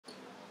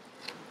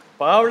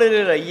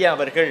பாவலர் ஐயா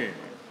அவர்கள்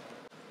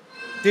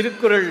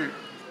திருக்குறள்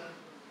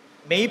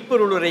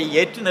மெய்ப்பொருளுரை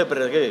ஏற்றின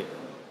பிறகு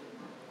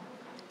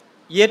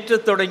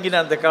இயற்றத் தொடங்கின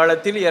அந்த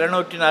காலத்தில்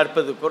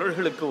 240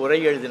 குறள்களுக்கு உரை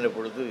எழுதின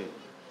பொழுது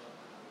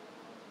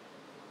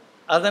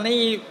அதனை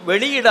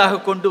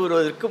வெளியீடாக கொண்டு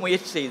வருவதற்கு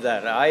முயற்சி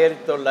செய்தார்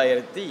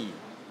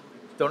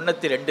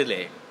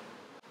 1992.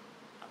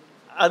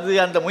 அது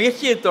அந்த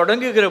முயற்சியை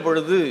தொடங்குகிற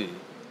பொழுது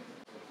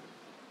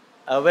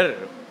அவர்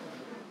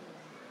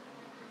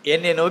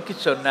என்னை நோக்கி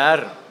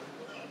சொன்னார்,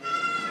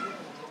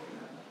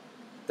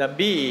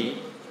 தம்பி,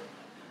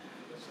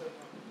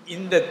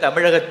 இந்த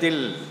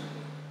தமிழகத்தில்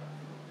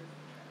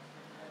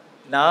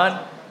நான்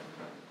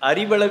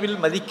அறிவளவில்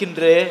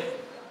மதிக்கின்ற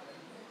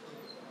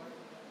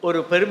ஒரு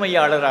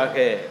பெருமையாளராக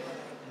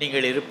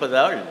நீங்கள்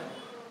இருப்பதால்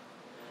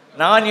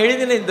நான்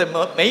எழுதின இந்த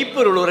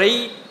மெய்ப்பொருளுரை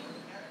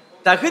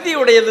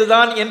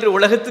தகுதியுடையதுதான் என்று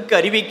உலகத்துக்கு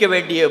அறிவிக்க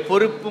வேண்டிய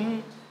பொறுப்பும்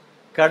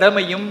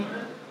கடமையும்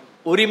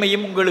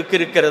உரிமையும் உங்களுக்கு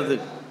இருக்கிறது.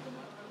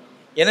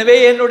 எனவே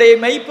என்னுடைய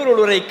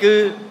மெய்ப்பொருளுரைக்கு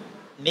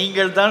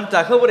நீங்கள் தான்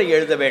தகவுரை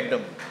எழுத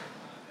வேண்டும்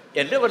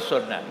என்று அவர்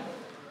சொன்னார்.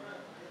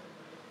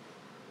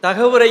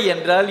 தகவுரை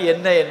என்றால்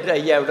என்ன என்று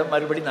ஐயாவிடம்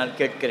மறுபடி நான்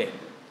கேட்கிறேன்.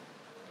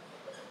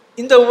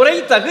 இந்த உரை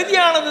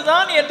தகுதியானது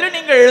தான் என்று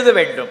நீங்கள் எழுத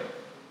வேண்டும்.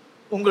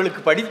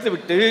 உங்களுக்கு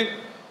படித்துவிட்டு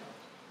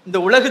இந்த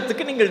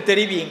உலகத்துக்கு நீங்கள்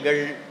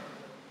தெரிவியுங்கள்,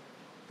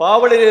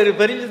 பாவலர்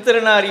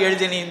பெருஞ்சித்திரனார்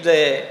எழுதின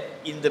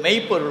இந்த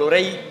மெய்ப்பொருள்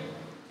உரை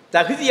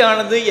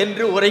தகுதியானது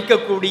என்று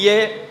உரைக்கக்கூடிய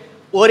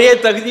ஒரே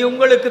தகுதி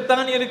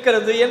உங்களுக்குத்தான்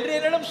இருக்கிறது என்று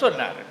என்னிடம்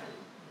சொன்னார்.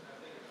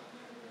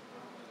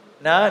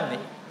 நான்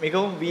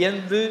மிகவும்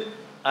வியந்து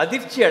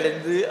அதிர்ச்சி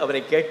அடைந்து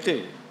அவரை கேட்டு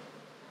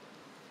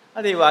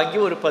அதை வாங்கி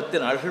ஒரு 10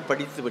 நாள்கள்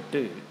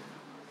படித்துவிட்டு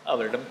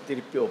அவரிடம்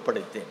திருப்பி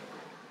ஒப்படைத்தேன்.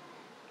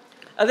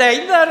 அதை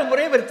 5-6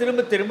 முறை அவர்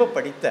திரும்ப திரும்ப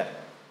படித்தார்.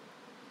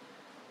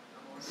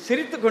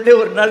 சிரித்துக்கொண்டே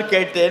ஒரு நாள்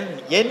கேட்டேன்,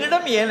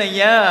 என்னிடம் ஏன்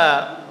ஐயா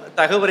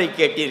தகவலை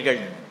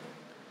கேட்டீர்கள்?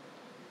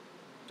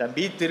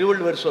 தம்பி,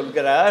 திருவள்ளுவர்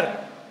சொல்கிறார்,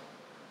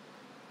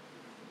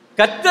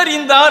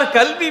 கற்றறிந்தார்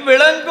கல்வி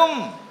விளங்கும்,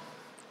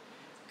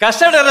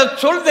 கசடர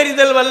சொல்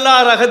தெரிதல்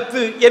வல்லார்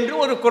அகத்து என்று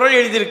ஒரு குறள்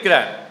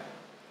எழுதியிருக்கிறார்.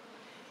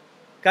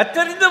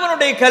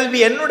 கற்றறிந்தவனுடைய கல்வி,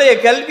 என்னுடைய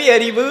கல்வி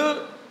அறிவு,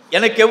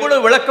 எனக்கு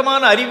எவ்வளவு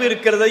விளக்கமான அறிவு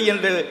இருக்கிறது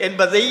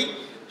என்பதை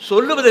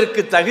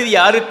சொல்லுவதற்கு தகுதி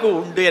யாருக்கு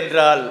உண்டு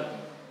என்றால்,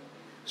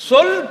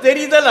 சொல்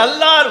தெரிதல்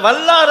அல்லார்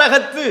வல்லார்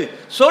அகத்து,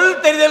 சொல்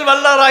தெரிதல்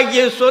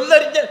வல்லாராகிய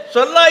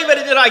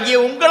சொல்லாய்வறிஞராகிய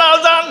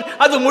உங்களால் தான்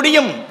அது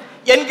முடியும்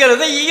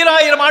என்கிறதை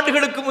 2000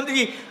 ஆண்டுகளுக்கு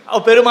முந்தி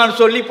பெருமான்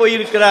சொல்லி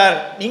போயிருக்கிறார்.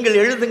 நீங்கள்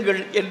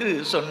எழுதுங்கள் என்று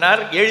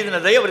சொன்னார்.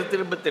 எழுதினதை அவர்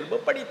திரும்ப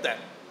திரும்ப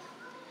படித்தார்.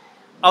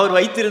 அவர்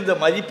வைத்திருந்த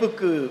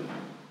மதிப்புக்கு,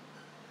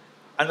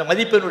 அந்த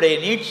மதிப்பினுடைய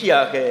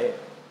நீட்சியாக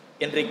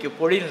இன்றைக்கு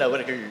பொழிலன்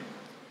அவர்கள்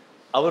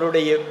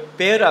அவருடைய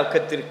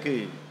பேராக்கத்திற்கு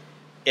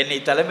என்னை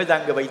தலைமை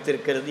தாங்க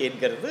வைத்திருக்கிறது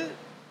என்கிறது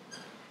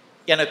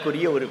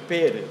எனக்குரிய ஒரு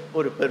பேரு,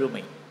 ஒரு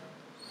பெருமை.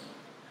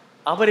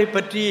 அவரை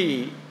பற்றி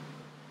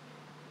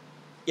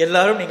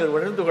எல்லாரும் நீங்கள்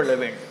உணர்ந்து கொள்ள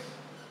வேண்டும்.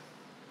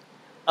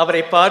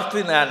 அவரை பார்த்து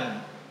நான்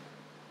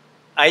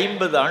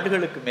 50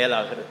 ஆண்டுகளுக்கு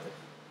மேலாகிறது.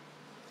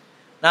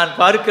 நான்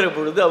பார்க்கிற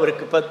பொழுது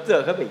அவருக்கு 10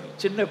 அகவை,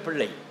 சின்ன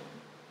பிள்ளை.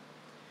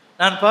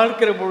 நான்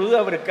பார்க்கிற பொழுது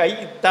அவர்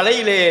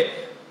தலையிலே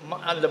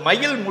அந்த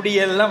மயில்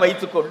முடியெல்லாம்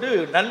வைத்துக்கொண்டு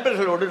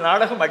நண்பர்களோடு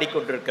நாடகம்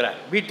ஆடிக்கொண்டிருக்கிறார்.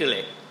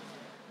 வீட்டிலே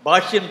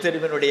பாஷ்யம்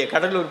தெருவினுடைய,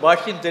 கடலூர்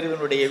பாஷ்யம்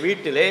தெருவினுடைய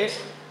வீட்டிலே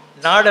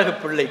நாடக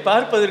பிள்ளை.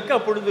 பார்ப்பதற்கு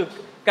அப்பொழுது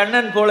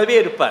கண்ணன் போலவே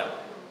இருப்பார்.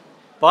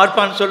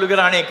 பார்ப்பான்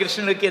சொல்லுகிறானே,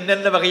 கிருஷ்ணனுக்கு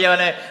என்னென்ன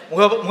வகையான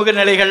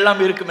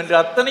முகநிலைகள்லாம் இருக்கும் என்று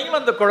அத்தனையும்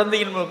அந்த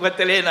குழந்தையின்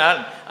முகத்திலே நான்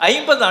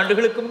 50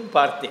 ஆண்டுகளுக்கு முன்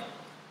பார்த்தேன்.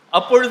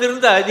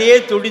 அப்பொழுதிருந்த அதே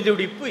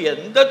துடிதுடிப்பு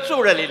எந்த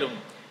சூழலிலும்,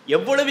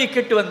 எவ்வளவு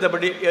கெட்டு வந்த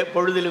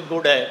பொழுதிலும்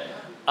கூட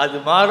அது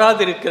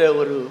மாறாதிருக்கிற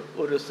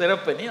ஒரு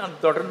சிறப்பினை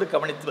நான் தொடர்ந்து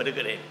கவனித்து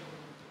வருகிறேன்.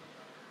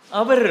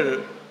 அவர்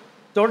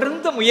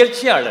தொடர்ந்த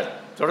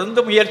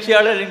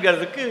முயற்சியாளர்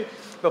என்கிறதுக்கு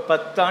இப்போ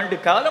 10 ஆண்டு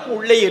காலம்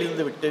உள்ளே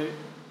இருந்து விட்டு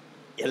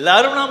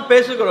எல்லாரும் நாம்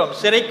பேசுகிறோம்.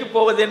 சிறைக்கு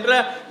போவதென்ற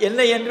என்ன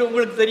என்று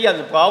உங்களுக்கு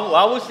தெரியாது.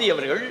 வஉசி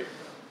அவர்கள்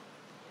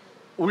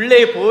உள்ளே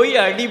போய்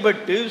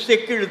அடிபட்டு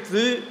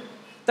செக்கிழுத்து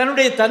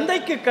தன்னுடைய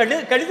தந்தைக்கு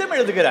கடிதம்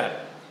எழுதுகிறார்.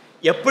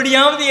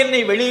 எப்படியாவது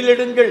என்னை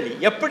வெளியிலிடுங்கள்,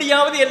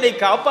 எப்படியாவது என்னை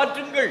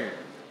காப்பாற்றுங்கள்,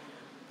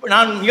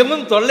 நான்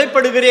மிகவும்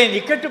தொல்லைப்படுகிறேன்,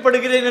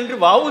 இக்கட்டுப்படுகிறேன் என்று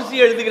வஉசி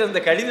எழுதுகிற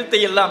அந்த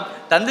கடிதத்தை எல்லாம்,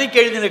 தந்தைக்கு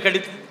எழுதின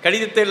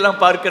கடிதத்தை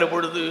எல்லாம் பார்க்கிற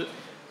பொழுது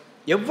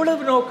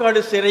எவ்வளவு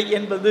நோக்காடு சிறை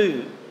என்பது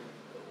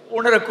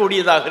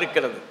உணரக்கூடியதாக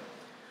இருக்கிறது.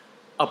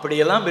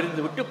 அப்படியெல்லாம்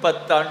இருந்துவிட்டு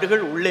 10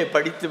 ஆண்டுகள் உள்ளே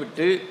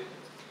படித்துவிட்டு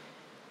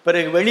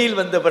பிறகு வெளியில்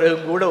வந்த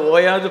பிறகும் கூட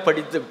ஓயாது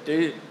படித்துவிட்டு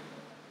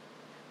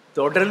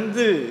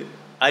தொடர்ந்து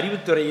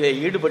அறிவுத்துறையிலே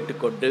ஈடுபட்டு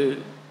கொண்டு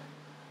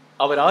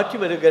அவர் ஆற்றி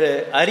வருகிற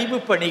அறிவு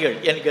பணிகள்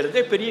என்கிறது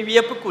பெரிய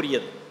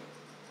வியப்புக்குரியது.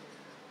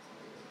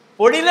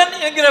 பொழிலன்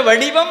என்கிற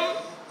வடிவம்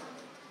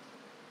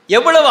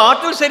எவ்வளவு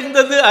ஆற்றல்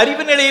செறிந்தது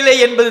அறிவு நிலையிலே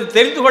என்பது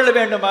தெரிந்து கொள்ள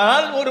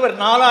வேண்டுமானால் ஒருவர்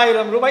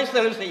 4000 ரூபாய்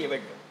செலவு செய்ய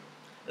வேண்டும்.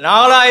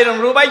 4000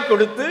 ரூபாய்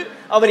கொடுத்து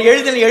அவர்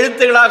எழுதின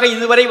எழுத்துக்களாக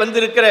இதுவரை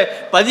வந்திருக்கிற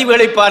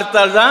பதிவுகளை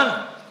பார்த்தால்தான்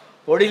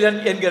பொழிலன்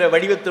என்கிற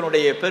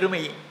வடிவத்தினுடைய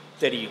பெருமை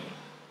தெரியும்.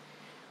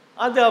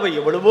 அது அவர்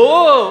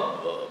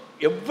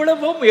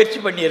எவ்வளவோ முயற்சி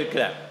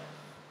பண்ணியிருக்கிறார்.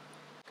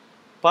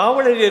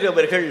 பாவலர்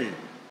அவர்கள்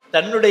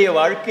தன்னுடைய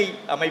வாழ்க்கை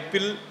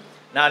அமைப்பில்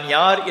நான்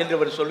யார் என்று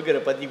அவர் சொல்கிற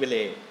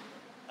பதிவிலே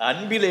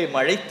அன்பிலே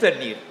மழைத்த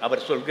நீர்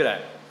அவர்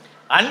சொல்கிறார்.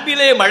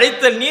 அன்பிலே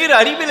மழைத்த நீர்,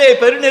 அறிவிலே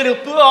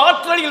பெருநெருப்பு,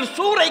 ஆற்றலில்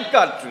சூறை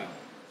காற்று,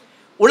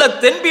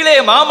 உளத்தென்பிலே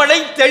மாமழை,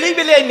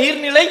 தெளிவிலே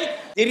நீர்நிலை,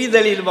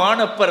 திரிதலில்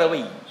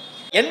வானப்பறவை,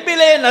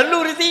 என்பிலே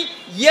நல்லுறுதி,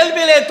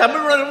 இயல்பிலே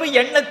தமிழுணர்வு,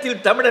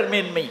 எண்ணத்தில் தமிழர்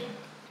மேன்மை,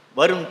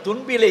 வரும்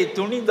துன்பிலே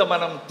துணிந்த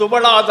மனம்,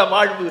 துவளாத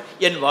வாழ்வு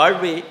என்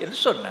வாழ்வே என்று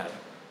சொன்னார்.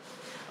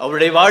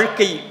 அவருடைய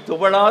வாழ்க்கை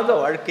துவளாத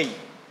வாழ்க்கை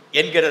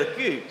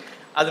என்கிறதற்கு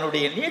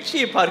அதனுடைய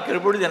நீட்சியை பார்க்கிற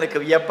பொழுது எனக்கு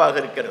வியப்பாக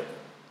இருக்கிறது.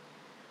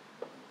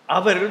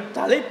 அவர்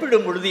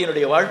தலைப்பிடும் பொழுது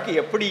என்னுடைய வாழ்க்கை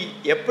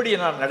எப்படி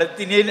நான்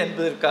நடத்தினேன்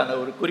என்பதற்கான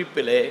ஒரு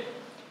குறிப்பிலே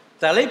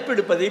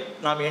தலைப்பெடுப்பதை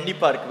நாம் எண்ணி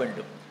பார்க்க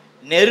வேண்டும்.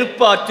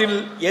 நெருப்பாற்றில்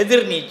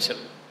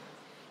எதிர்நீச்சல்.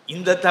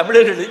 இந்த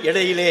தமிழர்கள்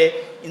இடையிலே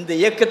இந்த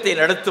இயக்கத்தை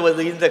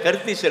நடத்துவது, இந்த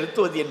கருத்தை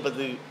செலுத்துவது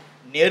என்பது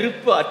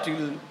நெருப்பு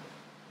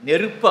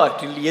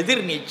ஆற்றில்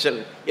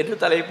எதிர்நீச்சல் என்று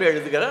தலைப்பை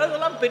எழுதுகிறார்.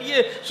 அதெல்லாம் பெரிய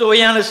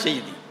சுவையான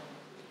செய்தி.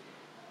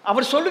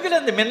 அவர் சொல்லுகிற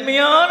அந்த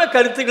மென்மையான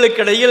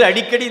கருத்துக்களுக்கு இடையில்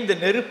அடிக்கடி இந்த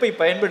நெருப்பை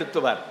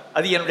பயன்படுத்துவார்.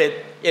 அது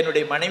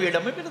என்னுடைய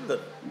மனைவியிடமும்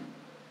இருந்தது.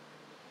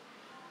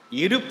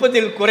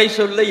 இருப்பதில் குறை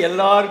சொல்ல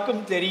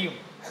எல்லாருக்கும் தெரியும்.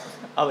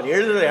 அவர்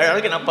எழுதுகிற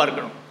அழகு நாம்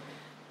பார்க்கணும்.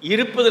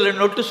 இருப்பதில்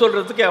நொட்டு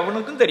சொல்றதுக்கு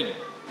அவனுக்கும் தெரியும்.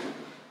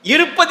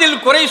 இருப்பதில்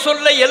குறை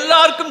சொல்ல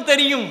எல்லாருக்கும்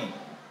தெரியும்.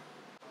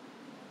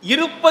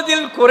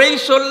 இருப்பதில் குறை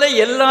சொல்ல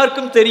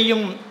எல்லாருக்கும்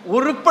தெரியும்.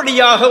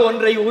 உருப்படியாக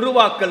ஒன்றை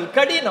உருவாக்கல்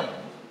கடினம்.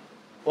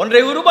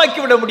 ஒன்றை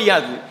உருவாக்கிவிட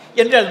முடியாது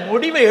என்றால்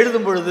முடிவை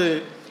எழுதும் பொழுது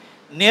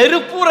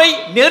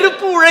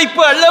நெருப்பு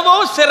உழைப்பு அல்லவோ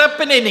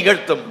சிறப்பினை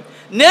நிகழ்த்தும்.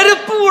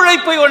 நெருப்பு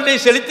உழைப்பை ஒன்றை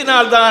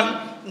செலுத்தினால்தான்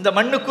இந்த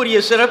மண்ணுக்குரிய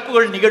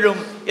சிறப்புகள்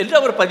நிகழும் என்று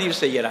அவர் பதிவு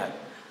செய்கிறார்.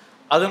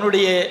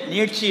 அதனுடைய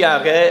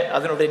நீட்சியாக,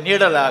 அதனுடைய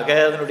நீடலாக,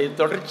 அதனுடைய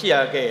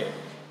தொடர்ச்சியாக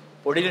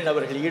பொழிலன்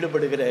அவர்கள்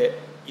ஈடுபடுகிற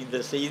இந்த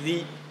செய்தி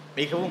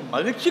மிகவும்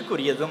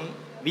மகிழ்ச்சிக்குரியதும்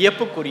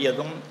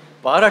வியப்புக்குரியதும்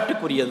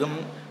பாராட்டுக்குரியதும்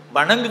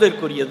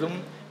வணங்குதற்குரியதும்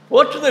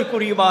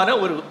போற்றுதற்குரியமான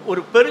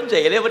ஒரு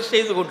பெருஞ்செயலை அவர்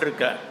செய்து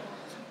கொண்டிருக்கிறார்.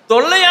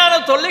 தொல்லையான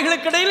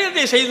தொல்லைகளுக்கிடையில்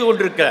இதை செய்து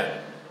கொண்டிருக்கிறார்.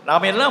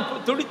 நாம் எல்லாம்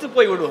துடித்து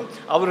போய் விடுவோம்.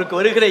 அவருக்கு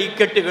வருகிற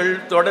இக்கட்டுகள்,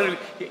 தொடர்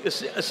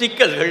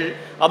சிக்கல்கள்,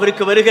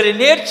 அவருக்கு வருகிற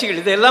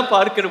நேர்ச்சிகள், இதெல்லாம்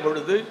பார்க்கிற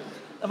பொழுது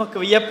நமக்கு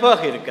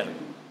வியப்பாக இருக்கிறது.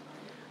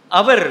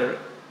 அவர்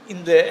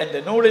இந்த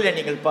நூலில்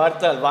நீங்கள்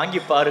பார்த்தால்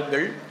வாங்கி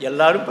பாருங்கள்,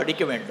 எல்லாரும்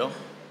படிக்க வேண்டும்.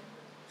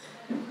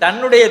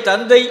 தன்னுடைய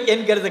தந்தை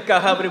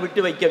என்கிறதுக்காக அவர்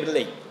விட்டு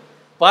வைக்கவில்லை.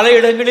 பல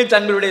இடங்களில்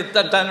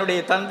தன்னுடைய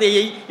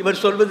தந்தையை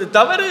இவர் சொல்வது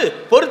தவறு,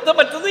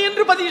 பொருத்தமற்றது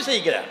என்று பதிவு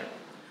செய்கிறார்.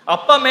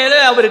 அப்பா மேலே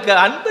அவருக்கு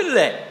அன்பு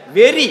இல்லை,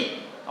 வெறி.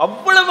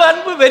 அவ்வளவு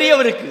அன்பு, வெறி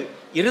அவருக்கு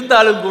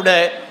இருந்தாலும் கூட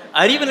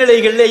அறிவு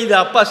நிலைகளில் இது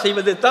அப்பா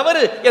செய்வது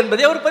தவறு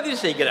என்பதை அவர் பதிவு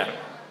செய்கிறார்.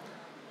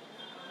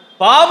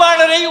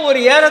 பாவாணரை ஒரு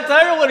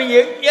ஏறத்தாழ ஒரு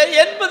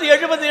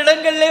 80-70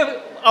 இடங்களிலே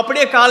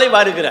அப்படியே காலை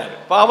வாருகிறார்.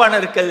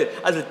 பாவாணருக்கு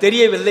அது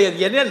தெரியவில்லை. அது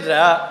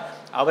என்னென்றால்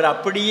அவர்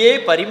அப்படியே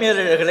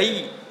பரிமேலழகரை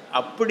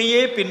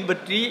அப்படியே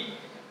பின்பற்றி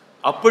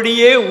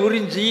அப்படியே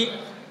உறிஞ்சி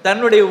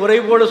தன்னுடைய உரை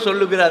போல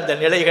சொல்லுகிற அந்த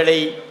நிலைகளை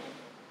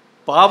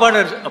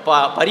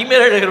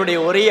பரிமேலழகருடைய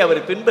உரையை அவர்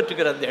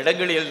பின்பற்றுகிற அந்த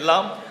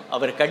இடங்களிலெல்லாம்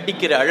அவர்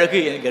கண்டிக்கிற அழகு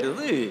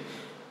என்கிறது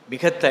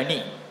மிக தனி.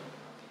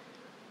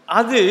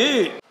 அது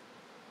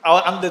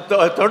அந்த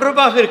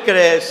தொடர்பாக இருக்கிற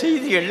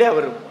செய்திகளில்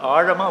அவர்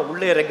ஆழமாக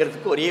உள்ளே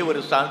இறங்கிறதுக்கு ஒரே ஒரு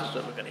சான்று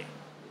சொல்லுகிறேன்.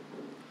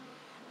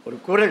 ஒரு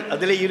குறள்,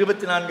 அதில்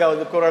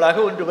 24வது குறளாக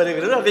ஒன்று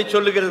வருகிறது. அதை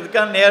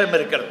சொல்லுகிறதுக்கான நேரம்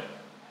இருக்கிறது.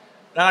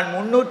 நான்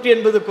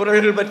 380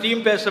 குறள்கள்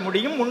பற்றியும் பேச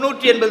முடியும்,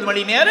 380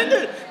 மணி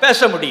நேரங்கள்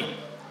பேச முடியும்.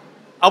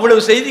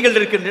 அவ்வளவு செய்திகள்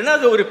இருக்கின்றன.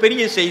 அது ஒரு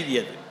பெரிய செய்தி.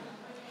 அது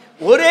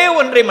ஒரே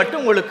ஒன்றை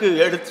மட்டும் உங்களுக்கு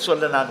எடுத்து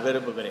சொல்ல நான்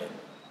விரும்புகிறேன்.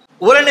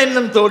 உரன்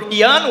என்னும்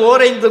தோட்டியான்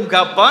ஓரைந்தும்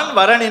காப்பான்,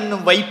 வரன்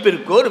என்னும்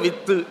வைப்பிற்கோர்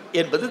வித்து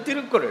என்பது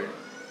திருக்குறள்.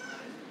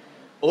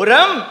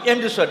 உரம்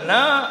என்று சொன்னா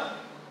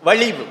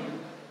வலிவு.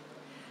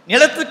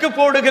 நிலத்துக்கு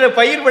போடுகிற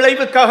பயிர்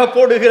விளைவுக்காக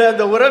போடுகிற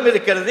அந்த உரம்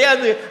இருக்கிறதே,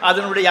 அது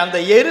அதனுடைய அந்த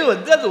எரு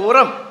அது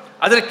உரம்.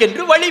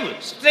 அதற்கென்று வலிவு,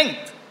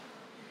 ஸ்ட்ரெங்க்.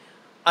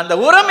 அந்த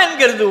உரம்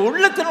என்கிறது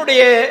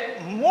உள்ளத்தினுடைய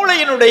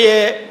மூளையினுடைய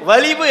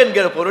வலிவு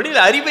என்கிற பொருளில்,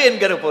 அறிவு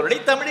என்கிற பொருளை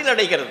தமிழில்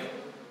அடைகிறது.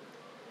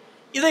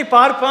 இதை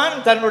பார்ப்பான்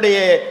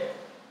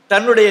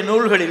தன்னுடைய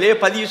நூல்களிலே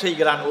பதிவு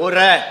செய்கிறான்.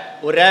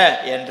 உர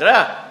என்ற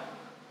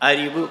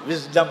அறிவு,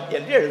 விஸ்டம்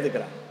என்று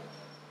எழுதுகிறான்.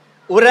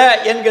 உர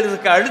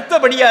என்கிறதுக்கு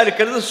அடுத்தபடியா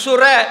இருக்கிறது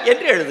சுர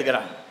என்று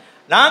எழுதுகிறான்.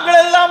 நாங்கள்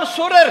எல்லாம்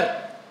சுரர்,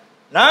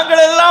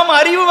 நாங்கள் எல்லாம்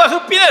அறிவு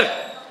வகுப்பினர்,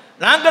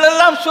 நாங்கள்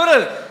எல்லாம்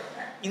சுரர்.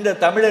 இந்த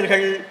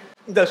தமிழர்கள்,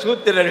 இந்த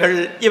சூத்திரர்கள்,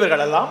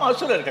 இவர்களெல்லாம்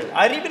அசுரர்கள்,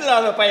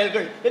 அறிவில்லாத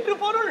பயல்கள் என்று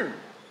பொருள்.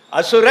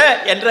 அசுர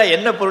என்ற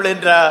என்ன பொருள்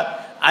என்றால்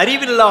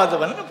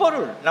அறிவில்லாதவன்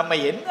பொருள். நம்ம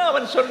என்ன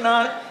அவன்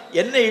சொன்னான்,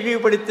 என்ன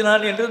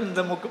இழிவுபடுத்தினான் என்று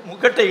இந்த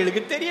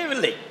முக்கட்டைகளுக்கு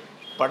தெரியவில்லை.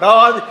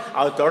 படாது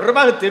அது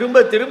தொடர்பாக திரும்ப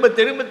திரும்ப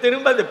திரும்ப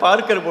திரும்ப அதை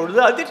பார்க்கிற பொழுது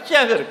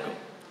அதிர்ச்சியாக இருக்கும்.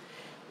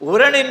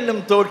 உரன்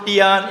என்னும்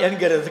தோட்டியான்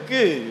என்கிறதுக்கு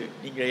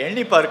நீங்கள்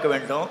எண்ணி பார்க்க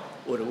வேண்டும்.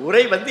 ஒரு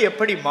உரை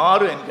எப்படி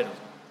மாறும் என்கிறது.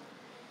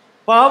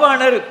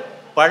 பாவாணர்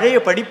பழைய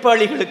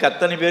படிப்பாளிகளுக்கு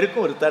அத்தனை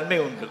பேருக்கும் ஒரு தன்மை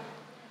உண்டு.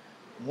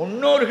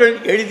 முன்னோர்கள்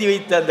எழுதி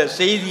வைத்த அந்த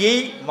செய்தியை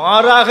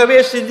மாறாகவே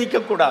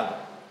சிந்திக்கக்கூடாது.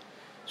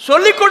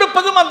 சொல்லிக்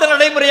கொடுப்பதும் அந்த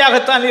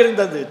நடைமுறையாகத்தான்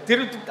இருந்தது.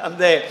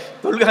 அந்த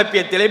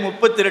தொல்காப்பியத்திலே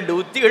 32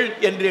 உத்திகள்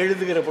என்று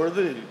எழுதுகிற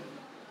பொழுது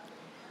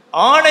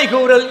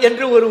ஆணைகூறல்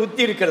என்று ஒரு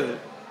உத்தி இருக்கிறது.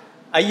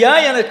 ஐயா,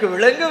 எனக்கு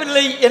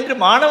விளங்கவில்லை என்று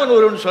மாணவன்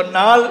ஒருவன்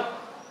சொன்னால்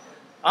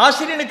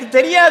ஆசிரியனுக்கு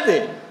தெரியாது.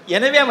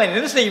 எனவே அவன்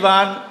என்ன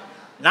செய்வான்?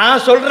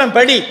 நான் சொல்றேன்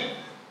படி,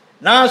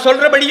 நான்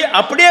சொல்றபடி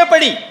அப்படியே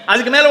படி,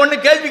 அதுக்கு மேல ஒண்ணு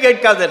கேள்வி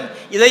கேட்காதன்.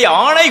 இதை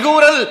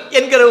ஆணைகூறல்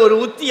என்கிற ஒரு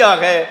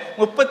உத்தியாக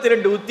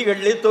 32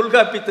 உத்திகளிலே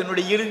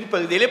தொல்காப்பியத்தினுடைய இறுதி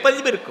பகுதியிலே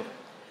பதிவிருக்கும்.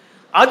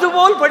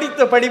 அதுபோல்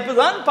படித்த படிப்பு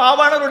தான்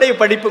பாவாணருடைய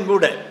படிப்பும்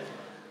கூட.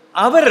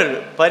 அவர்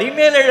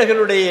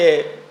பரிமேலழகருடைய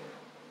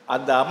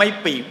அந்த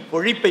அமைப்பை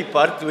பொழிப்பை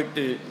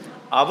பார்த்துவிட்டு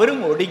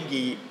அவரும்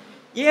ஒடுங்கி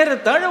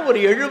ஏறத்தாழ ஒரு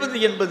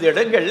 70-80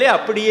 இடங்களிலே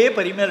அப்படியே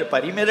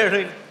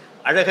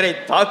பரிமேலழகரை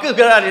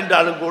தாக்குகிறார்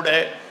என்றாலும் கூட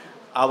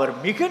அவர்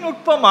மிக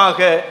நுட்பமாக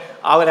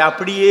அவரை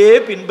அப்படியே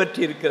பின்பற்றி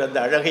இருக்கிற அந்த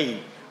அழகை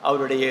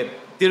அவருடைய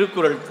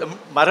திருக்குறள்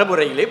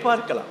மரபுரையிலே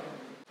பார்க்கலாம்.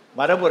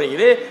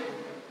 மரபுரையிலே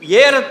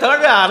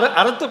ஏறத்தாழ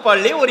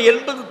அறத்துப்பாலிலே ஒரு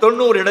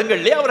 80-90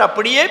 இடங்களிலே அவர்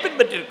அப்படியே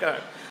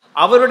பின்பற்றியிருக்கிறார்.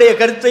 அவருடைய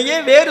கருத்தையே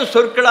வேறு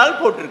சொற்களால்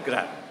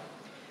போட்டிருக்கிறார்.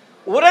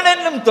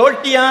 உரனென்னும்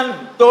தோட்டியான்,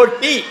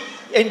 தோட்டி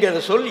என்கிற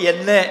சொல்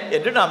என்ன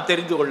என்று நாம்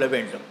தெரிந்து கொள்ள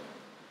வேண்டும்.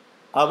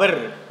 அவர்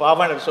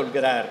பாவாணர்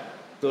சொல்கிறார்,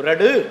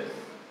 துரடு,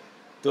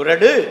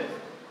 துரடு,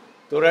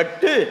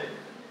 துரட்டு,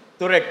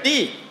 துரட்டி,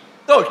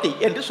 தோட்டி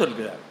என்று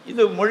சொல்கிறார்.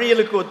 இது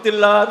மொழியலுக்கு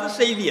ஒத்தில்லாத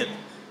செய்தி. அது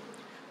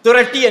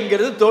துரட்டி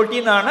என்கிறது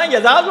தோட்டினானா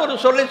ஏதாவது ஒரு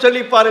சொல்லை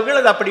சொல்லி பாருங்கள்,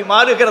 அது அப்படி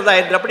மாறுகிறதா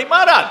என்று. அப்படி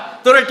மாறாது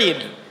துரட்டி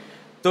என்று.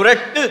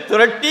 துரட்டு,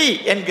 துரட்டி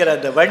என்கிற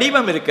அந்த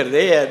வடிவம்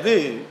இருக்கிறதே, அது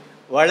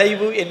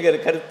வளைவு என்கிற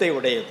கருத்தை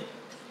உடையது.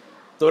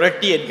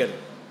 துரட்டி என்கிறது.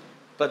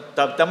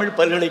 இப்போ தமிழ்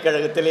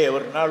பல்கலைக்கழகத்திலே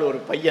ஒரு நாள் ஒரு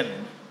பையன்,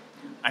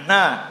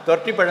 அண்ணா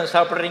துரட்டி பழம்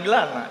சாப்பிட்றீங்களா?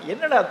 அண்ணா,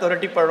 என்னடா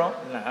துரட்டி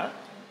பழம்னா,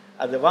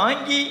 அதை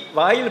வாங்கி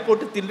வாயில்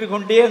போட்டு தின்று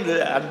கொண்டே அந்த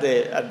அந்த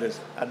அந்த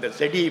அந்த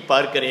செடியை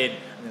பார்க்கிறேன்,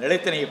 அந்த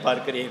நிலைத்தனையை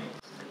பார்க்கிறேன்.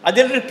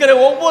 அதில் இருக்கிற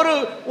ஒவ்வொரு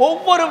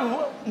ஒவ்வொரு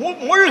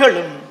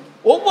முள்களும்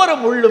ஒவ்வொரு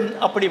முள்ளும்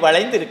அப்படி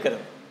வளைந்து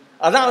இருக்கிறது.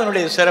 அதான்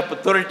அதனுடைய சிறப்பு,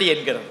 துரட்டி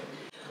என்கிறது.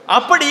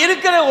 அப்படி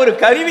இருக்கிற ஒரு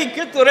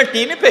கருவிக்கு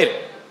துரட்டின்னு பேர்.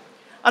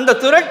 அந்த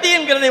துரட்டி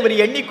என்கிறதை இவர்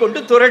எண்ணிக்கொண்டு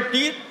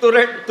துரட்டி,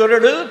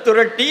 துரடு,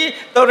 துரட்டி,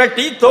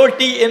 துரட்டி,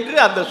 தோட்டி என்று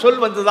அந்த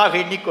சொல் வந்ததாக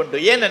எண்ணிக்கொண்டு,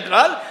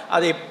 ஏனென்றால்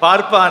அதை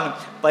பார்ப்பான்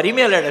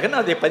பரிமேலழகன்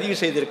அதை பதிவு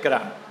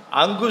செய்திருக்கிறான்.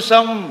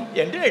 அங்குசம்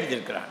என்று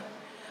எழுதியிருக்கிறான்.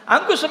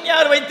 அங்குசம்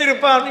யார்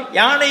வைத்திருப்பான்?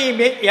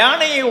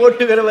 யானையை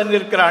ஓட்டுகிறவன்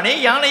இருக்கிறானே,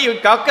 யானையை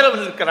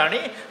காக்கிறவன்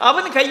இருக்கிறானே,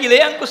 அவன்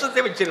கையிலே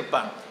அங்குசத்தை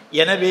வச்சிருப்பான்.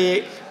 எனவே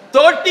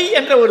தோட்டி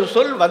என்ற ஒரு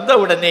சொல்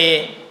வந்தவுடனே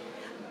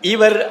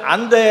இவர்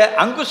அந்த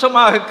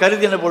அங்குசமாக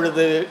கருதின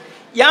பொழுது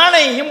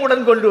யானையையும்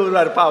உடன் கொண்டு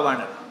வருவார்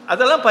பாவாணர்.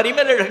 அதெல்லாம்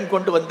பரிமேலழகன்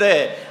கொண்டு வந்த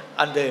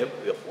அந்த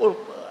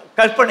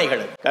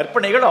கற்பனைகள்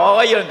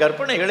 1000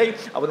 கற்பனைகளை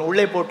அவன்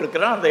உள்ளே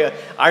போட்டிருக்கிறான். அந்த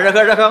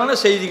அழகழகான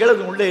செய்திகள்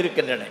அது உள்ளே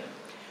இருக்கின்றன.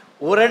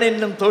 உரன்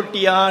என்னும்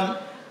தோட்டியான்,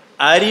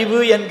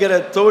 அறிவு என்கிற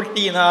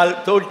தோட்டியினால்,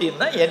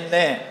 தோட்டின்னா என்ன?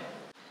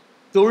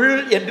 துள்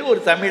என்று ஒரு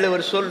தமிழ்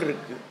ஒரு சொல்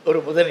இருக்கு, ஒரு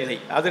முதல்நிலை.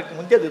 அதற்கு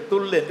முந்தைய அது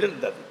துள் என்று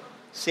இருந்தது.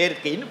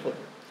 சேர்க்கைன்னு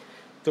பொருள்,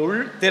 துள்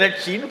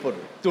திரட்சின்னு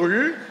பொருள்.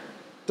 துள்,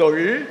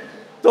 தொள்,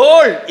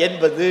 தோள்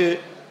என்பது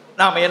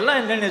நாம் எல்லாம்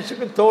என்ன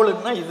நினைச்சிருக்கோம்?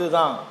 தோளுன்னா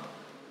இதுதான்,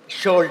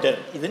 ஷோல்டர்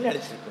இதுன்னு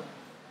நினைச்சிருக்கோம்.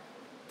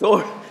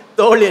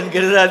 தோள்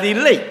என்கிறது அது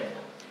இல்லை.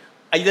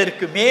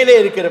 இதற்கு மேலே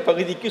இருக்கிற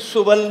பகுதிக்கு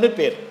சுவல்னு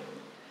பேர்.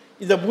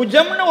 இந்த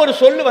புஜம்னு ஒரு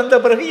சொல் வந்த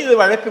பிறகு இது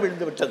வழக்கு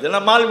விழுந்து விட்டது,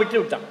 நம்மால் விட்டு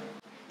விட்டான்.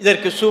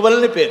 இதற்கு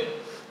சுவல்னு பேர்.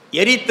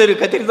 எரித்தரு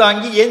கதிர்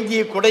தாங்கி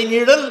ஏந்திய குடை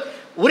நீழல்,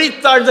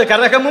 உரித்தாழ்ந்த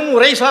கரகமும்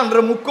உரை சான்ற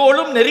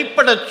முக்கோளும்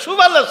நெறிப்பட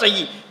சுவல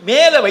செய்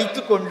மேலே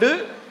வைத்து கொண்டு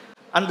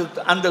அந்த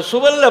அந்த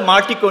சுவல்ல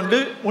மாட்டிக்கொண்டு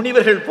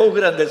முனிவர்கள்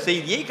போகிற அந்த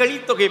செய்தியை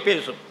கலித்தொகை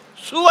பேசும்.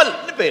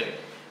 சுவல்னு பேர்.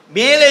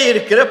 மேலே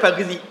இருக்கிற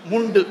பகுதி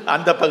முண்டு,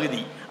 அந்த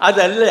பகுதி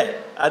அதல்ல,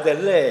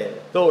 அதல்ல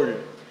தோள்.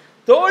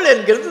 தோள்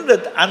என்கிறது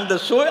அந்த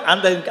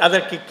அந்த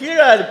அதற்கு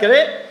கீழே இருக்கிற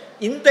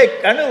இந்த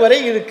கணு வரை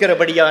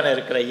இருக்கிறபடியான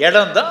இருக்கிற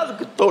இடம் தான்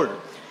அதுக்கு தோள்.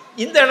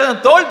 இந்த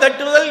இடம் தோள்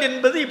தட்டுவதல்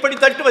என்பது இப்படி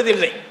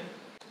தட்டுவதில்லை.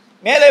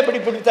 மேலே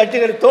இப்படி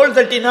தட்டுகிற தோள்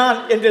தட்டினான்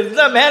என்று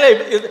இருந்தால் மேலே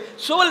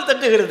சுவல்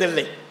தட்டுகிறது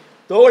இல்லை.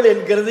 தோள்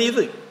என்கிறது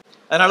இது.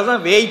 அதனால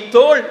தான்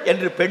வேய்த்தோள்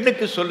என்று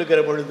பெண்ணுக்கு சொல்லுகிற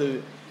பொழுது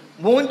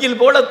மூங்கில்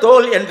போல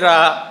தோல் என்றா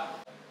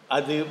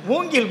அது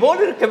மூங்கில்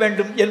போல் இருக்க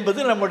வேண்டும் என்பது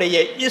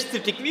நம்முடைய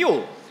ஈஸ்தட்டிக் வியூ.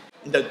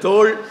 இந்த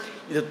தோல்,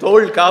 இது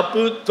தோல்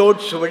காப்பு,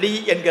 தோல் சுவடி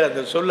என்கிற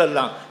அந்த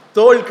சொல்லெல்லாம்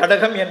தோல்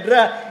கடகம் என்ற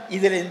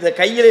இதில் இந்த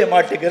கையிலே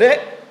மாட்டுகிற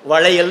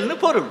வளையல்னு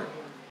பொருள்.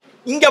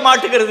 இங்கே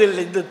மாட்டுகிறது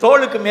இல்லை, இந்த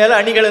தோளுக்கு மேலே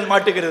அணிகளை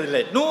மாட்டுகிறது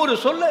இல்லை. 100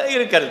 சொல்ல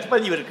இருக்கிறது,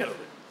 பதிவு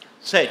இருக்கிறது.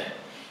 சரி,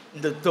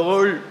 இந்த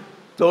தோல்,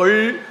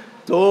 தொல்,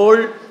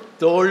 தோல்,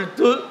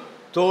 தோழ்த்து,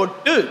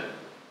 தோட்டு,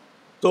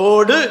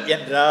 தோடு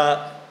என்றா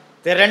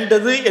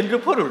திரண்டது என்று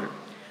பொருள்.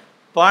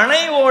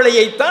 பனை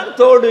ஓலையைத்தான்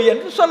தோடு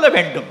என்று சொல்ல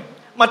வேண்டும்,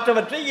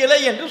 மற்றவற்றை இலை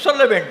என்று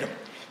சொல்ல வேண்டும்.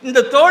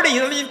 இந்த தோடு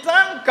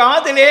இதைத்தான்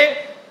காதிலே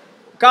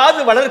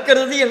காது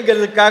வளர்க்கிறது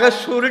என்கிறதுக்காக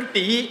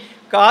சுருட்டி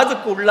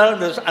காதுக்கு உள்ள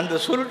அந்த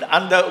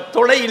அந்த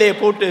துளையிலே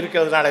போட்டு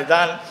இருக்கிறதுனால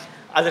தான்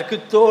அதற்கு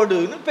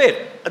தோடுன்னு பேர்.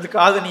 அது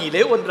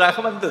காதணியிலே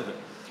ஒன்றாக வந்தது.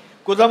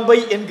 குதம்பை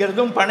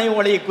என்கிறதும் பனை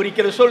ஓலையை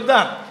குறிக்கிற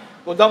சொல்தான்.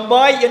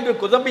 குதம்பாய் என்று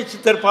குதம்பை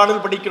சித்தர்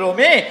பாடல்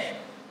படிக்கிறோமே,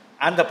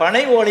 அந்த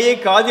பனை ஓலையை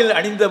காதில்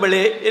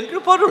அணிந்தவளே என்று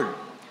பொருள்.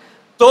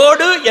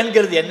 தோடு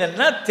என்கிறது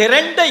என்னன்னா,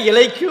 திரண்ட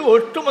இலைக்கு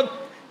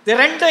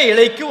திரண்ட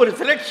இலைக்கு ஒரு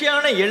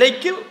திரட்சியான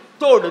இலைக்கு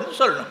தோடுன்னு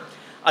சொல்லணும்.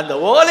 அந்த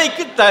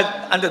ஓலைக்கு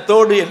அந்த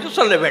தோடு என்று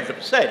சொல்ல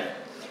வேண்டும். சரி,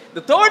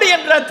 இந்த தோடு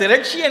என்றால்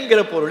திரட்சி என்கிற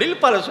பொருளில்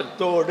பல சொல்.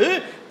 தோடு,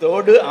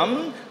 தோடு,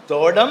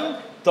 தோடம்,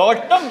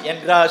 தோட்டம்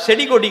என்றால்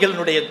செடி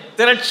கொடிகளினுடைய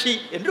திரட்சி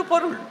என்று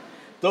பொருள்.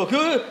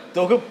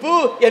 தொகுப்பு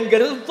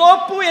என்கிறது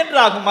தோப்பு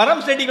என்றாகும்.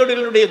 மரம் செடி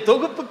கொடிகளுடைய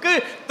தொகுப்புக்கு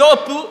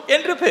தோப்பு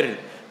என்று பெயர்.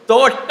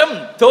 தோட்டம்,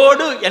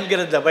 தோடு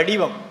என்கிற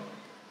வடிவம்,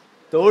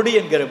 தோடு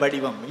என்கிற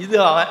வடிவம்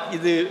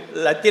இது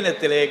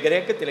லத்தீனத்திலே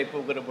கிரேக்கத்திலே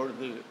போகிற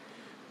பொழுது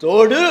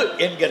தோடு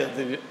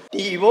என்கிறது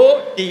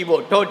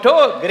டோட்டோ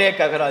கிரேக்க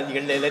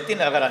அகராதிகளே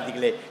லத்தீன்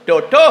அகராதிகளே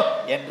டோட்டோ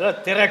என்ற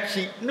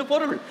திரட்சி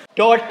பொருள்.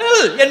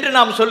 டோட்டல் என்று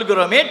நாம்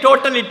சொல்கிறோமே,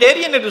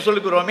 டோட்டலிட்டேரியன் என்று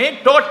சொல்கிறோமே,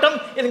 டோட்டம்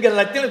என்கிற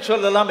லத்தீன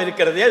சொல்லலாம்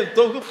இருக்கிறதே, அது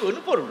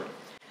தொகுப்புன்னு பொருள்.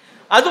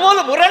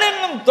 அதுபோல முரண்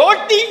என்னும்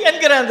தோட்டி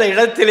என்கிற அந்த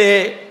இடத்திலே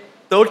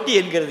தோட்டி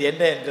என்கிறது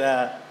என்ன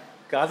என்றால்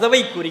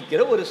கதவை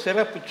குறிக்கிற ஒரு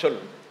சிறப்பு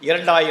சொல்.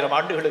 2000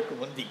 ஆண்டுகளுக்கு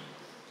முந்தி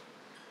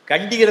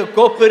கண்டீர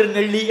கோப்பெரு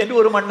நெல்லி என்று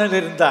ஒரு மன்னன்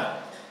இருந்தான்.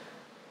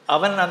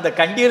 அவன் அந்த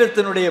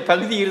கண்டீரத்தினுடைய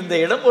பகுதி இருந்த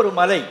இடம் ஒரு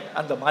மலை.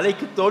 அந்த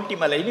மலைக்கு தோட்டி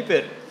மலைன்னு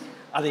பேர்.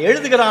 அதை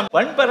எழுதுகிறான்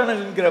ப.அர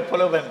என்கிற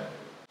புலவன்.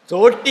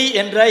 தோட்டி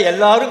என்ற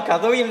எல்லாரும்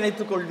கதவை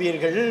நினைத்துக்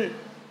கொள்வீர்கள்,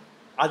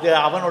 அது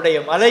அவனுடைய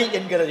மலை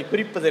என்கிறதை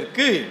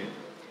குறிப்பதற்கு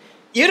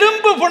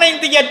இரும்பு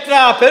புனைந்து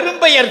ஏற்றா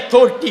பெரும்பெயர்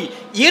தோட்டி.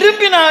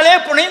 இரும்பினாலே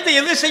புனைந்து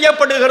எது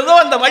செய்யப்படுகிறதோ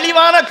அந்த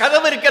வலிவான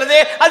கதவு இருக்கிறதே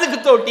அதுக்கு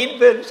தோட்டின்னு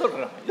பேர்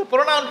சொல்றான். இது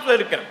புறநானூற்றில்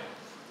இருக்கிற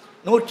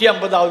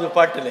 150வது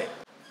பாட்டிலே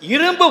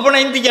இரும்பு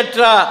புனைந்து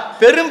ஏற்றா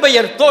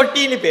பெரும்பெயர்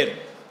தோட்டின்னு பேர்.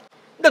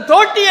 இந்த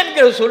தோட்டி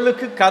என்கிற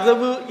சொல்லுக்கு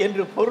கதவு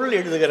என்று பொருள்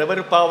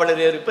எழுதுகிறவர்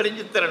பாவலரேறு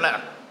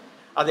பெருஞ்சித்திரனார்.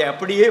 அதை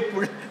அப்படியே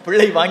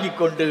பிள்ளை வாங்கி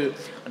கொண்டு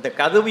அந்த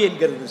கதவு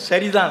என்கிறது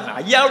சரிதான்.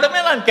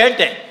 ஐயாவிடமே நான்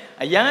கேட்டேன்,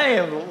 ஐயா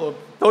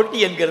தோட்டி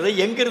என்கிறதை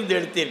எங்கிருந்து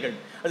எடுத்தீர்கள்?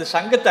 அது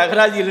சங்கத்து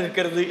அகராதியில்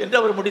இருக்கிறது என்று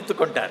அவர் முடித்து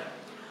கொண்டார்.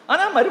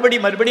 ஆனால்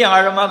மறுபடியும்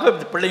ஆழமாக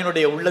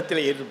பிள்ளையினுடைய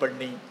உள்ளத்தில் ஏற்று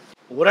பண்ணி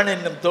உரண்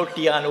என்னும்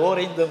தோட்டியான்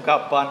ஓரைந்தும்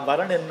காப்பான்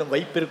வரன் என்னும்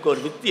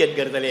வைப்பிற்கோர் வித்து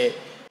என்கிறதிலே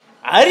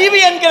அறிவு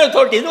என்கிற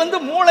தோட்டி. இது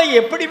மூளை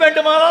எப்படி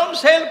வேண்டுமானாலும்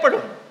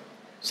செயல்படும்.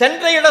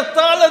 சென்ற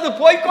இடத்தால் அது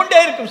போய்கொண்டே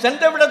இருக்கும்.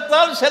 சென்ற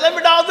இடத்தால்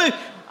செலவிடாது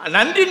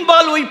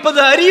நன்றின்பால்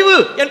உய்ப்பது அறிவு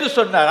என்று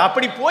சொன்னார்.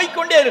 அப்படி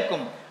போய்கொண்டே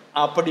இருக்கும்.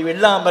 அப்படி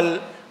இல்லாமல்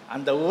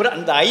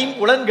அந்த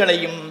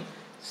ஐம்புலன்களையும்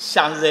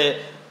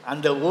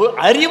அந்த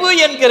அறிவு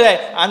என்கிற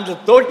அந்த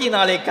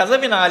தோட்டினாலே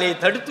கதவினாலே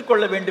தடுத்து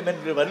கொள்ள வேண்டும்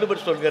என்று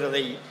வள்ளுவர்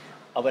சொல்கிறதை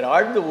அவர்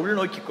ஆழ்ந்து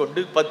உள்நோக்கி கொண்டு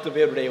 10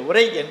 பேருடைய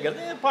உரை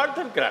என்கிறதை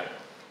பார்த்திருக்கிறார்.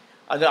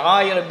 அது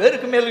 1000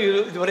 பேருக்கு மேல்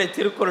இதுவரை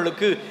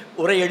திருக்குறளுக்கு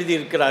உரை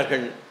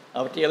எழுதியிருக்கிறார்கள்.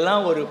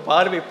 அவற்றையெல்லாம் ஒரு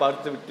பார்வை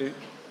பார்த்துவிட்டு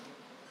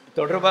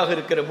தொடர்பாக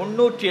இருக்கிற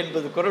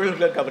 380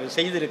 குறள்களுக்கு அவர்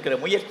செய்திருக்கிற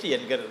முயற்சி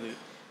என்கிறது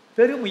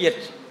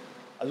பெருமுயற்சி.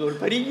 அது ஒரு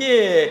பெரிய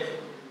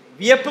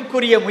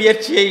வியப்புக்குரிய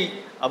முயற்சியை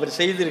அவர்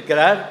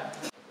செய்திருக்கிறார்.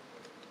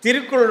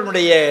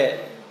 திருக்குறளுடைய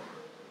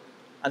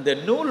அந்த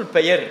நூல்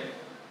பெயர்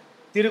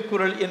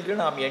திருக்குறள் என்று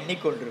நாம்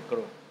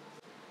எண்ணிக்கொண்டிருக்கிறோம்.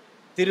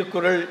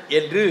 திருக்குறள்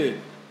என்று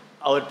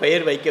அவர்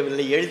பெயர்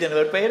வைக்கவில்லை,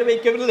 எழுதினவர் பெயர்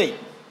வைக்கவில்லை.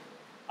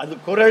 அது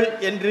குறள்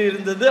என்று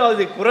இருந்தது.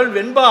 அது குறள்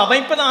வெண்பா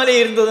அமைப்பினாலே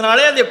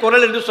இருந்ததுனாலே அதை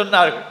குறள் என்று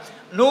சொன்னார்கள்.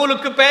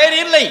 நூலுக்கு பெயர்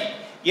இல்லை,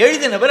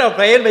 எழுதினவர் அவர்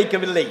பெயர்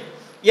வைக்கவில்லை.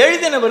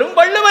 எழுதினவரும்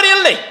வள்ளுவர்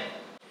இல்லை.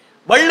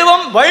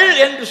 வள்ளுவம் வள்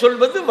என்று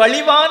சொல்வது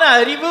வலிவான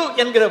அறிவு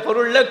என்கிற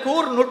பொருள்ல,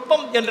 கூர்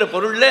நுட்பம் என்ற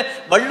பொருள்ல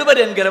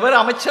வள்ளுவர் என்கிறவர்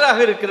அமைச்சராக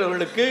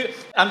இருக்கிறவர்களுக்கு,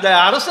 அந்த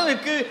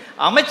அரசனுக்கு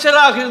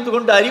அமைச்சராக இருந்து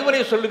கொண்டு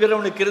அறிவுரை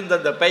சொல்லுகிறவனுக்கு இருந்த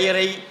அந்த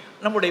பெயரை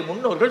நம்முடைய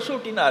முன்னோர்கள்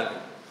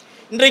சூட்டினார்கள்.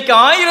 இன்றைக்கு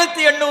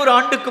 1800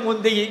 ஆண்டுக்கு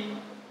முந்தைய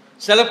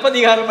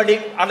சிலப்பதிகாரம்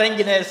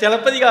அடங்கின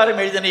சிலப்பதிகாரம்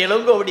எழுதின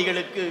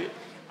இளங்கோவடிகளுக்கு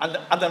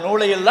அந்த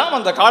நூலை எல்லாம்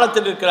அந்த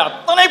காலத்தில் இருக்கிற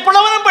அத்தனை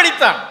புலவனும்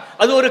படித்தான்.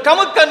 அது ஒரு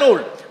கமுக்க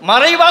நூல்,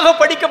 மறைவாக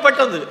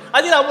படிக்கப்பட்டது.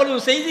 அதில் அவ்வளவு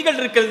செய்திகள்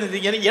இருக்கிறது.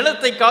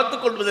 இனத்தை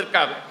காத்துக்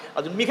கொள்வதற்காக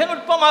அது மிக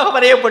நுட்பமாக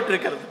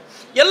வரையப்பட்டிருக்கிறது.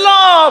 எல்லா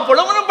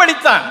புலவனும்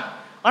படித்தான்.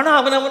 ஆனால்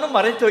அவனவனும்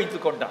மறைத்து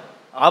வைத்துக் கொண்டான்.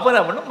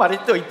 அவனவனும்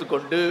மறைத்து வைத்துக்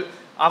கொண்டு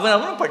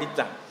அவனவனும்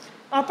படித்தான்.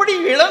 அப்படி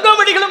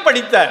இளங்கோவடிகளும்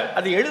படித்தார்.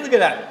 அதை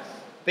எழுதுகிறார்.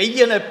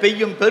 பெய்யன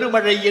பெய்யும்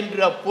பெருமழை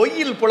என்று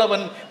அப்பொய்யில்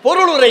புலவன்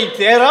பொருளுரை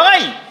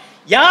தேராய்.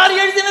 யார்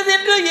எழுதினது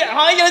என்று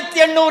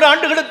 1800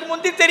 ஆண்டுகளுக்கு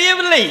முந்தி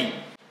தெரியவில்லை.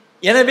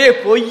 எனவே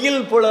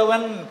பொய்யில்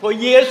புலவன்,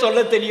 பொய்யே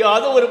சொல்ல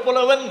தெரியாத ஒரு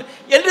புலவன்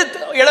என்று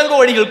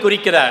இளங்கோவடிகள்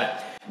குறிக்கிறார்.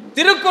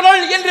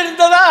 திருக்குறள் என்று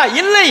இருந்ததா?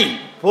 இல்லை,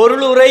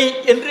 பொருளுரை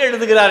என்று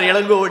எழுதுகிறார்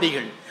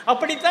இளங்கோவடிகள்.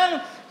 அப்படித்தான்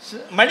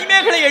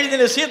மணிமேகலை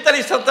எழுதின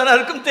சீர்த்தலை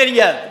சத்தனாருக்கும்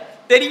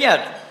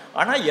தெரியாது.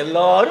 ஆனால்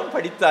எல்லாரும்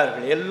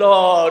படித்தார்கள்.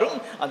 எல்லாரும்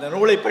அந்த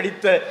நூலை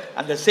படித்த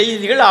அந்த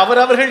செய்திகள்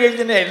அவரவர்கள்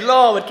எழுதின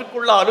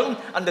எல்லாவற்றுக்குள்ளாலும்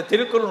அந்த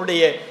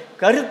திருக்குறளுடைய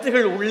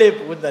கருத்துகள் உள்ளே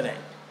புகுந்தன.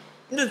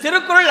 இந்த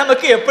திருக்குறள்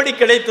நமக்கு எப்படி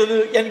கிடைத்தது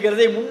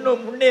என்கிறதை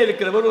முன்னே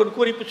இருக்கிறவர் ஒரு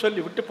குறிப்பு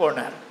சொல்லி விட்டு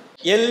போனார்.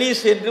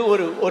 எல்லிஸ் என்று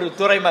ஒரு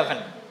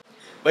துறைமகன்,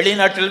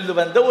 வெளிநாட்டிலிருந்து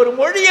வந்த ஒரு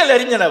மொழியியல்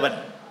அறிஞனவன்.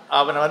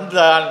 அவன்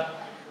வந்தான்.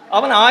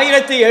 அவன்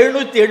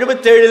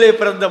 1777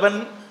 பிறந்தவன்.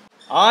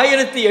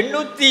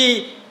 1802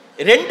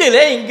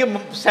 இங்கு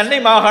சென்னை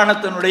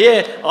மாகாணத்தினுடைய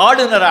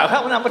ஆளுநராக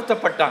அவன்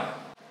அமர்த்தப்பட்டான்.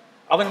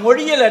 அவன்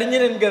மொழியியல்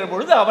அறிஞர் என்கிற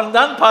பொழுது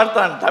அவன்தான்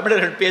பார்த்தான்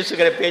தமிழர்கள்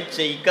பேசுகிற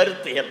பேச்சை,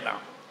 கருத்தை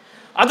எல்லாம்.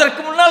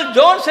 அதற்கு முன்னால்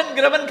ஜோன்ஸ்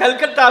என்கிறவன்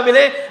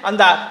கல்கத்தாவிலே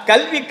அந்த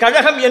கல்வி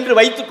கழகம் என்று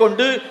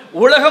வைத்துக்கொண்டு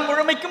உலகம்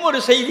முழுமைக்கும் ஒரு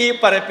செய்தியை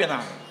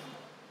பரப்பினான்.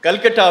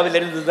 கல்கத்தாவில்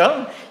இருந்துதான்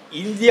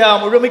இந்தியா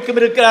முழுமைக்கும்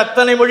இருக்கிற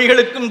அத்தனை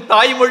மொழிகளுக்கும்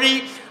தாய்மொழி,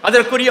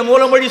 அதற்குரிய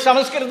மூலமொழி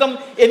சமஸ்கிருதம்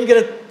என்கிற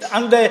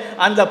அந்த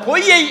அந்த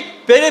பொய்யை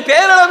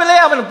பேரளவிலே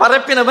அவன்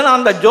பரப்பினவன்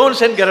அந்த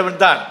ஜோன்ஸ்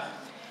என்கிறவன் தான்.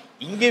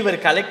 இங்கு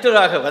இவர்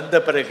கலெக்டராக வந்த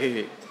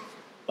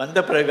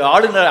பிறகு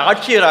ஆளுநர்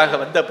ஆட்சியராக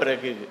வந்த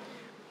பிறகு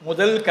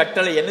முதல்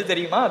கட்டளை என்ன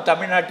தெரியுமா?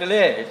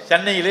 தமிழ்நாட்டிலே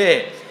சென்னையிலே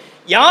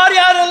யார்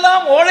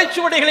யாரெல்லாம்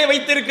ஓலைச்சுவடைகளை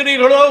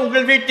வைத்திருக்கிறீர்களோ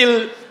உங்கள் வீட்டில்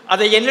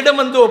அதை என்னிடம்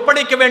வந்து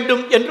ஒப்படைக்க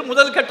வேண்டும் என்று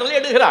முதல் கட்டளை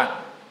எடுகிறான்.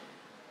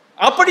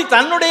 அப்படி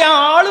தன்னுடைய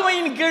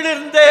ஆளுமையின் கீழ்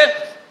இருந்த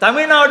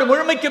தமிழ்நாடு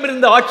முழுமைக்கும்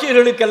இருந்த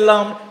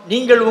ஆட்சியர்களுக்கெல்லாம்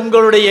நீங்கள்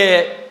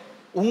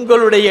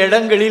உங்களுடைய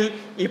இடங்களில்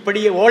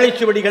இப்படி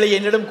ஓலைச்சுவடிகளை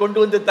என்னிடம் கொண்டு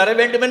வந்து தர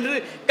வேண்டும் என்று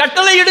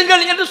கட்டளை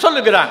இடுங்கள் என்று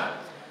சொல்லுகிறான்.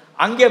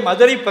 அங்கே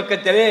மதுரை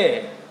பக்கத்திலே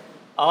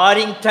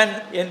ஆரிங்டன்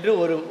என்று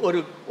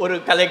ஒரு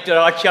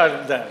கலெக்டர் ஆட்சியாளர்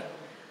இருந்தார்.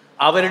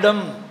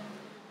 அவரிடம்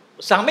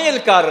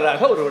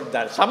சமையல்காரராக ஒருவர்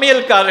இருந்தார்.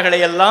 சமையல்காரர்களை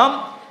எல்லாம்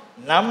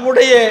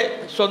நம்முடைய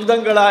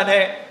சொந்தங்களான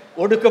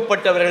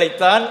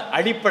ஒடுக்கப்பட்டவர்களைத்தான்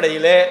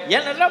அடிப்படையில்,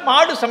 ஏனென்றால்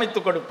மாடு சமைத்து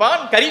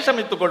கொடுப்பான், கறி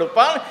சமைத்து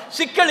கொடுப்பான்,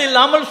 சிக்கல்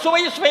இல்லாமல்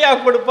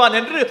சுவையாக கொடுப்பான்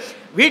என்று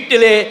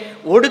வீட்டிலே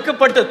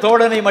ஒடுக்கப்பட்ட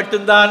தோழனை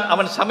மட்டும்தான்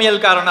அவன்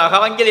சமையல்காரனாக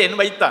ஆங்கிலேயன்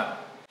வைத்தான்.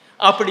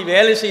 அப்படி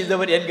வேலை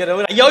செய்தவர்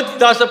என்கிறவர்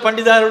அயோத்திதாச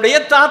பண்டிதாருடைய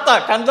தாத்தா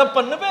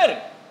கந்தப்பன் பேர்.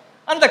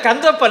 அந்த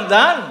கந்தப்பன்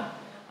தான்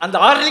அந்த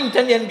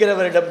ஆர்லிங்டன்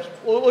என்கிறவரிடம்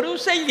ஒரு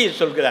செய்தியை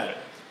சொல்கிறார்.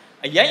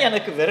 ஐயா,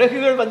 எனக்கு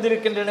விறகுகள்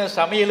வந்திருக்கின்றன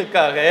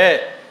சமையலுக்காக.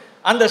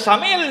 அந்த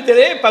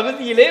சமையலிலே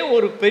பகுதியிலே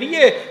ஒரு பெரிய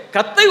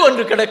கத்தை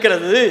ஒன்று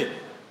கிடக்கிறது,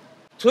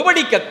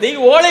 சுவடி கத்தை,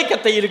 ஓலை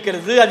கத்தை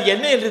இருக்கிறது, அது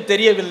என்ன என்று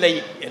தெரியவில்லை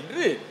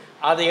என்று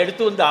அதை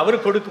எடுத்து வந்து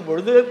அவர் கொடுக்கும்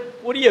பொழுது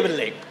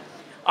புரியவில்லை.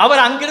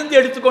 அவர் அங்கிருந்து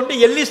எடுத்துக்கொண்டு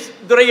எல்லிஸ்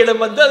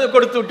துரையிடம் வந்து அதை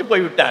கொடுத்து விட்டு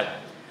போய்விட்டார்.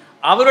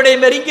 அவருடைய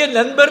நெருங்கிய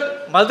நண்பர்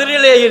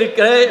மதுரையிலே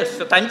இருக்கிற,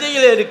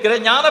 தஞ்சையிலே இருக்கிற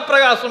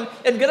ஞானப்பிரகாசம்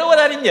என்கிற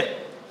ஒரு அறிஞர்,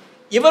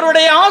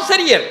 இவருடைய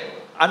ஆசிரியர்,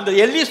 அந்த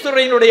எல்லிஸ்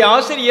துரையினுடைய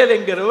ஆசிரியர்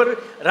என்கிறவர்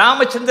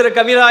ராமச்சந்திர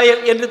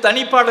கவிராயர் என்று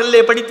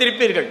தனிப்பாடலிலே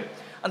படித்திருப்பீர்கள்.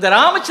 அந்த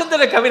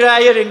ராமச்சந்திர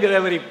கவிராயர்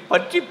என்கிறவரை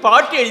பற்றி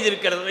பாட்டு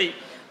எழுதியிருக்கிறதை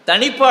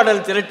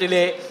தனிப்பாடல்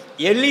திரட்டிலே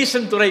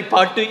எல்லீசன் துறை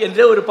பாட்டு என்ற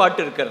ஒரு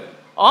பாட்டு இருக்கிறது.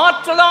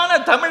 ஆற்றலான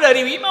தமிழ்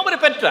அறிவையும்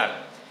அவர் பெற்றார்.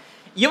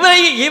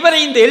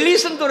 இவரை இந்த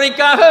எல்லீசன்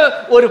துறைக்காக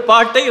ஒரு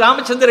பாட்டை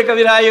ராமச்சந்திர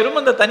கவிராயரும்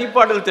அந்த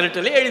தனிப்பாடல்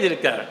திரட்டிலே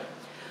எழுதியிருக்கிறார்.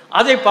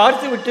 அதை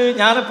பார்த்துவிட்டு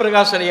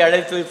ஞானப்பிரகாசரை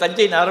அழைத்து,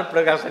 தஞ்சை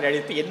ஞானப்பிரகாசரை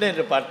அழைத்து என்ன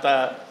என்று பார்த்தா,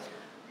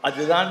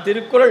 அதுதான்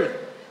திருக்குறள்,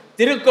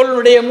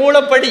 திருக்குறளுடைய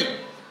மூலப்படி.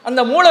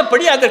 அந்த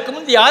மூலப்படி அதற்கு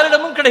முன்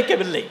யாரிடமும்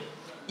கிடைக்கவில்லை.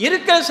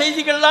 இருக்கிற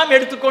செய்திகள்லாம்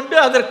எடுத்துக்கொண்டு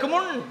அதற்கு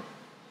முன்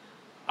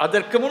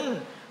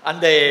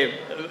அந்த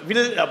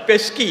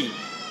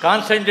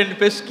கான்ஸ்டன்டைன்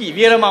பெஸ்கி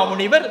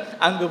வீரமாமுனிவர்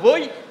அங்கு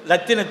போய்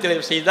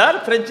லத்தினத்தில் செய்தார்,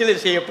 பிரெஞ்சிலே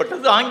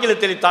செய்யப்பட்டது,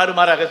 ஆங்கிலத்திலே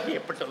தாறுமாறாக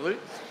செய்யப்பட்டது.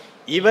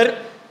 இவர்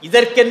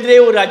இதற்கென்றே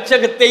ஒரு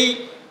அச்சகத்தை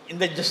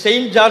இந்த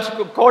செயின்ட் ஜார்ஜ்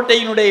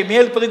கோட்டையினுடைய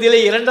மேல்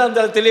பகுதியிலே 2ஆம்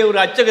தளத்திலே ஒரு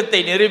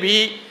அச்சகத்தை நிறுவி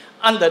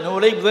அந்த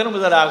நூலை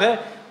முதலாக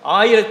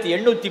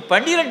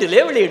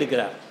 1812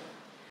 வெளியிடுகிறார்.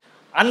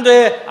 அந்த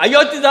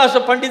அயோத்திதாச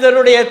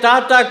பண்டிதருடைய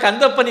தாத்தா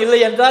கந்தப்பன் இல்லை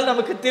என்றால்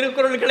நமக்கு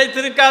திருக்குறள்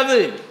கிடைத்திருக்காது.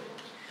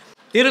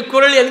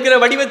 திருக்குறள் என்கிற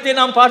வடிவத்தை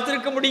நாம்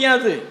பார்த்திருக்க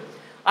முடியாது.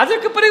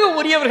 அதற்கு பிறகு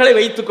உரியவர்களை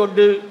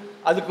வைத்துக்கொண்டு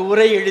அதுக்கு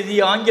உரை எழுதி,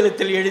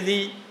 ஆங்கிலத்தில் எழுதி,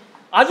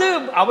 அது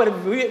அவர்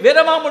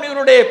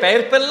வீரமாமுனிவருடைய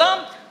பெயர்ப்பெல்லாம்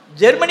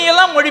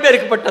ஜெர்மனியெல்லாம்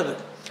மொழிபெயர்க்கப்பட்டது.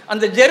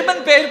 அந்த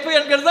ஜெர்மன் பெயர்ப்பு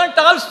என்கிறது தான்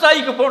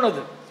டால்ஸ்டாய்க்கு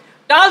போனது.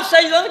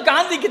 டால்ஸ்டாய் தான்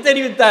காந்திக்கு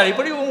தெரிவித்தார்,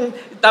 இப்படி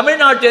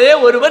தமிழ்நாட்டிலே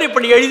ஒருவர்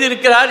இப்படி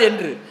எழுதியிருக்கிறார்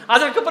என்று.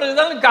 அதற்கு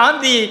பிறகுதான்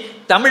காந்தி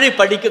தமிழை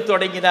படிக்க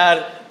தொடங்கினார்.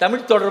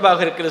 தமிழ்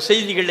தொடர்பாக இருக்கிற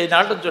செய்திகளை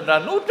நாட்டம்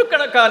சொன்னார்.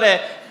 நூற்றுக்கணக்கான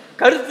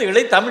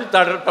கருத்துக்களை தமிழ்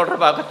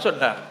தொடர்பாக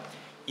சொன்னார்.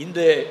 இந்த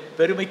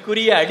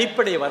பெருமைக்குரிய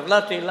அடிப்படை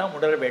வரலாற்றை எல்லாம்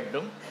உணர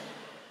வேண்டும்.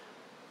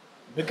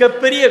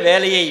 மிகப்பெரிய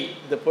வேலையை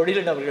இந்த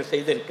பொழிலன் அவர்கள்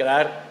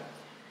செய்திருக்கிறார்.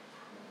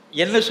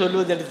 என்ன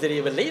சொல்வது என்று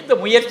தெரியவில்லை. இந்த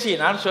முயற்சி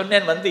நான்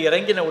சொன்னேன், வந்து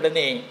இறங்கின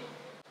உடனே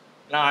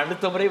நான்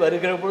அடுத்த முறை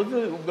வருகிற பொழுது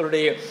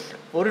உங்களுடைய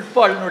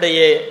பொருட்பாளனுடைய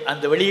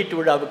அந்த வெளியீட்டு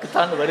விழாவுக்கு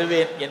தான்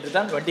வருவேன் என்று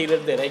தான்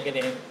வண்டியிலிருந்து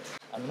இறங்கினேன்.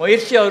 அந்த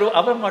முயற்சி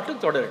அவர்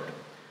மட்டும் தொடரட்டும்.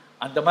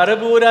 அந்த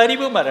மரபு ஒரு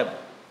அறிவு மரபு.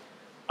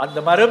 அந்த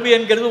மரபு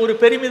என்கிறது ஒரு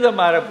பெருமித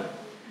மரபு.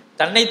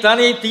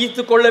 தன்னைத்தானே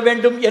தீர்த்து கொள்ள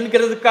வேண்டும்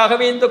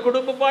என்கிறதுக்காகவே இந்த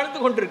குடும்பம் வாழ்ந்து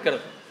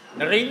கொண்டிருக்கிறது.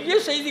 நிறைய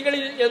செய்திகளை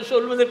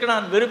சொல்வதற்கு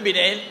நான்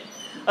விரும்பினேன்.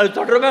 அது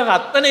தொடர்பாக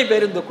அத்தனை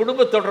பேர், இந்த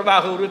குடும்ப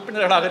தொடர்பாக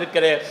உறுப்பினர்களாக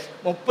இருக்கிற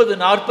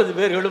 30-40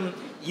 பேர்களும்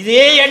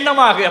இதே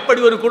எண்ணமாக,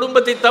 அப்படி ஒரு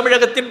குடும்பத்தை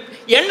தமிழகத்தில்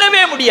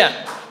எண்ணவே முடியாது.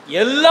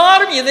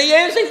 எல்லாரும் இதையே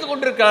செய்து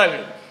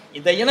கொண்டிருக்கிறார்கள்.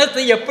 இந்த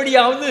இனத்தை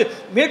எப்படியாவது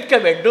மீட்க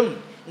வேண்டும்,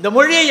 இந்த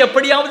மொழியை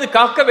எப்படியாவது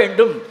காக்க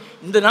வேண்டும்,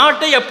 இந்த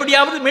நாட்டை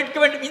எப்படியாவது மீட்க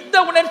வேண்டும், இந்த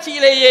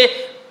உணர்ச்சியிலேயே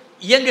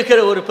இயங்குகிற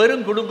ஒரு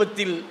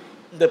பெருங்குடும்பத்தில்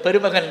இந்த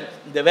பெருமகன்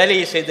இந்த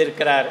வேலையை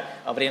செய்திருக்கிறார்.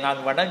 அவரை நான்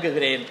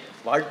வணங்குகிறேன்,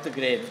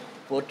 வாழ்த்துகிறேன்,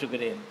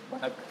 போற்றுகிறேன்.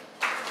 வணக்கம்.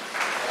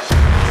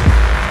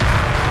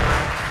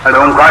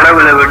 உன்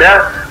கடவுளை விட,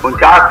 உன்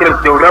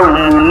சாஸ்திரத்தை விட, உன்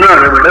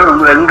முன்னோரை விட,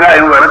 உன்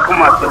வெங்காயம்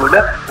வழக்கமாத்தை விட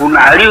உன்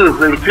அறிவு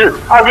பெருசு,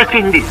 அதை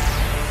சிந்தி.